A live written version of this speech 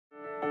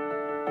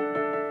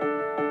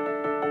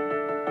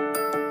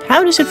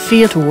How does it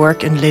feel to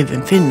work and live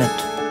in Finland?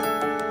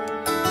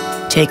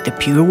 Take the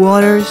pure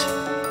waters,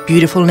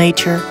 beautiful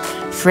nature,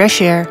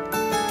 fresh air,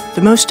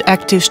 the most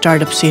active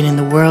startup scene in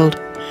the world,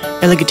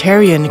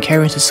 egalitarian and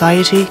caring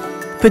society.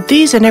 Put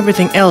these and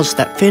everything else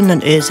that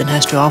Finland is and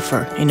has to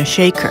offer in a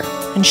shaker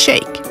and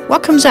shake.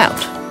 What comes out?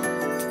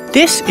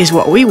 This is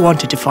what we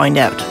wanted to find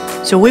out.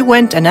 So we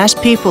went and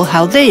asked people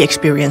how they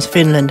experience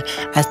Finland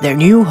as their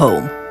new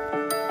home.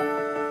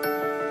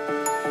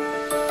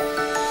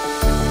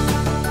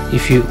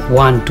 If you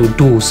want to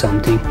do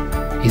something,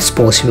 it's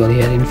possible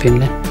here in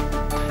Finland.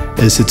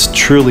 It's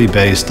truly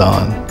based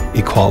on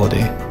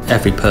equality.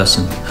 Every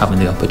person having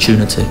the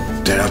opportunity.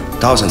 There are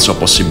thousands of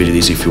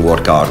possibilities if you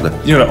work hard.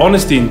 You know,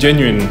 honesty and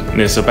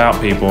genuineness about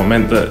people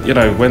meant that, you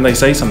know, when they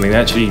say something, they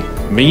actually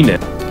mean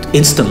it.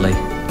 Instantly,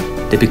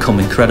 they become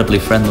incredibly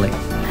friendly.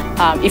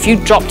 If you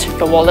dropped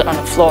your wallet on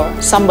the floor,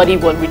 somebody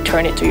will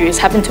return it to you. It's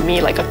happened to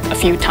me like a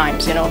few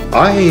times, you know.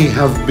 I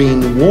have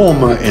been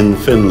warmer in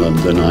Finland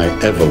than I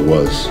ever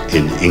was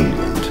in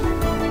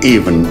England,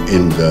 even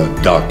in the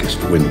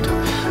darkest winter,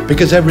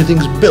 because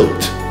everything's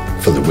built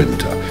for the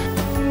winter.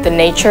 The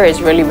nature is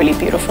really, really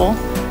beautiful.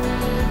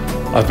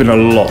 I've been a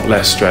lot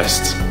less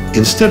stressed.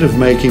 Instead of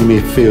making me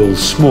feel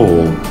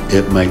small,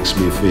 it makes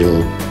me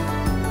feel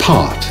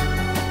part.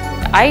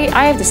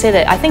 I have to say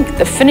that I think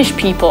the Finnish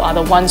people are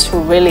the ones who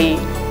really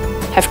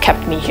have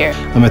kept me here.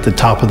 I'm at the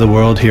top of the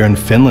world here in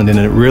Finland, and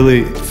it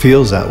really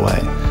feels that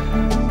way.